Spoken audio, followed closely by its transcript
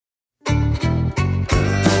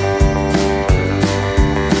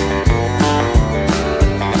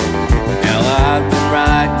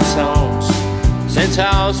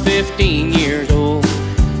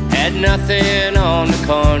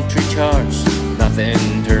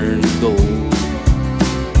nothing turns to gold.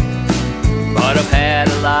 But I've had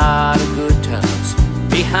a lot of good times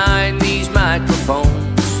behind these microphones.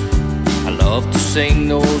 I love to sing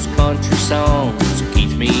those country songs, it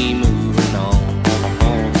keeps me moving on.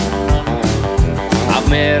 I've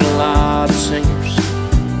met a lot of singers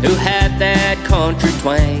who had that country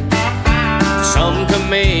twang. Some can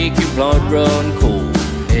make your blood run cold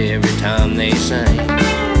every time they sing.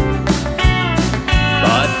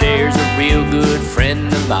 But there's a real good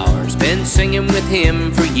friend of ours, been singing with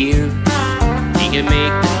him for years. He can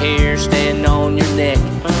make the hair stand on your neck,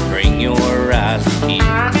 bring your eyes to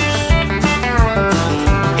tears.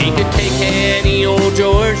 He could take any old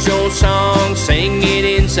George Jones song, sing it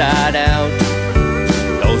inside out.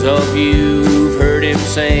 Those of you who've heard him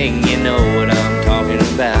sing, you know what I'm talking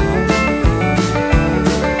about.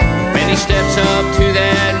 When he steps up to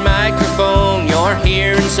that microphone, you're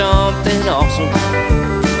hearing something awesome.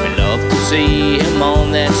 We love to see him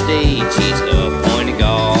on that stage, he's the Point Aux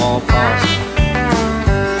Gaul Possum.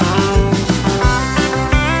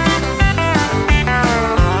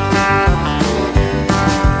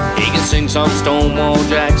 He can sing some Stonewall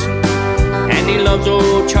Jackson, and he loves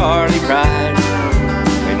old Charlie Pride.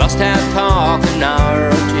 We must have talked an hour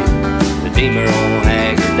or two, the dreamer old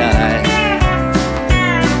Haggard died.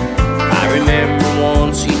 I remember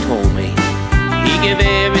once he told me he'd give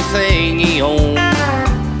everything he owned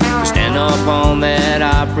to stand up on that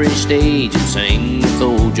Opry stage and sing with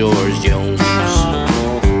old George Jones.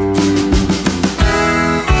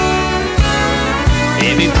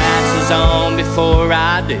 If he passes on before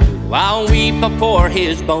I do, I'll weep before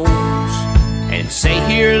his bones and say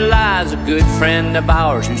here lies a good friend of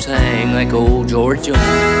ours who sang like old George Jones.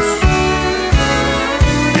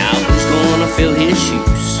 Now who's gonna fill his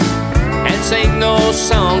shoes and sing those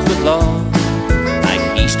songs with love, like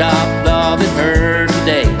he stopped loving her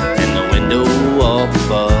today in the window up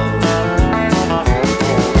above?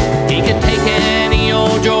 He could take any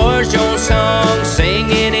old George Jones song, sing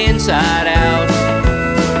it inside out.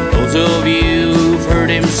 Those of you who've heard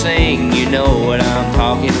him sing, you know what I'm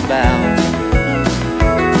talking about.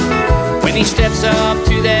 When he steps up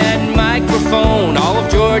to that microphone, all of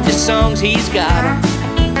George's songs he's got 'em.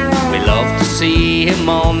 We love to see him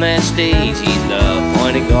on that stage, he's the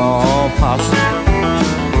Point Aux Gaul Possum.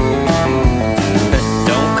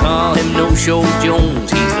 Don't call him no show Jones,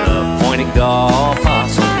 he's the Point Aux Gaul Possum.